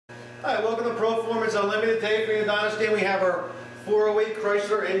Hi, welcome to Proformance Unlimited. Today for your dyno stand we have our 408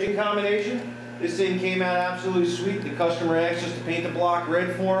 Chrysler engine combination. This thing came out absolutely sweet. The customer asked us to paint the block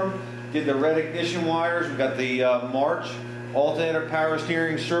red for him. Did the red ignition wires. We got the March alternator power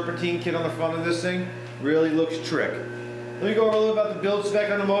steering serpentine kit on the front of this thing. Really looks trick. Let me go over a little about the build spec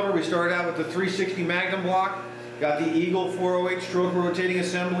on the motor. We started out with the 360 Magnum block. Got the Eagle 408 stroke rotating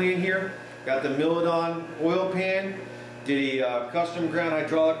assembly in here. Got the Milodon oil pan. Did a custom ground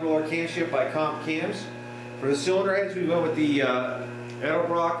hydraulic roller camshaft by Comp Cams. For the cylinder heads, we went with the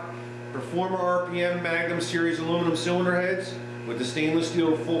Edelbrock Performer RPM Magnum Series aluminum cylinder heads with the stainless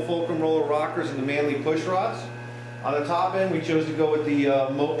steel full fulcrum roller rockers and the Manley push rods. On the top end, we chose to go with the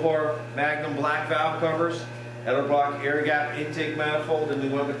Mopar Magnum black valve covers, Edelbrock air gap intake manifold, and we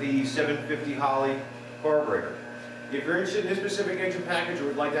went with the 750 Holley carburetor. If you're interested in this specific engine package or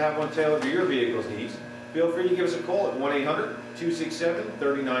would like to have one tailored to your vehicle's needs, feel free to give us a call at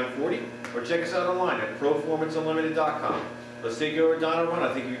 1-800-267-3940 or check us out online at proformanceunlimited.com. Let's take you over a dyno run.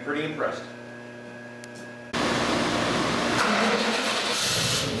 I think you'll be pretty impressed.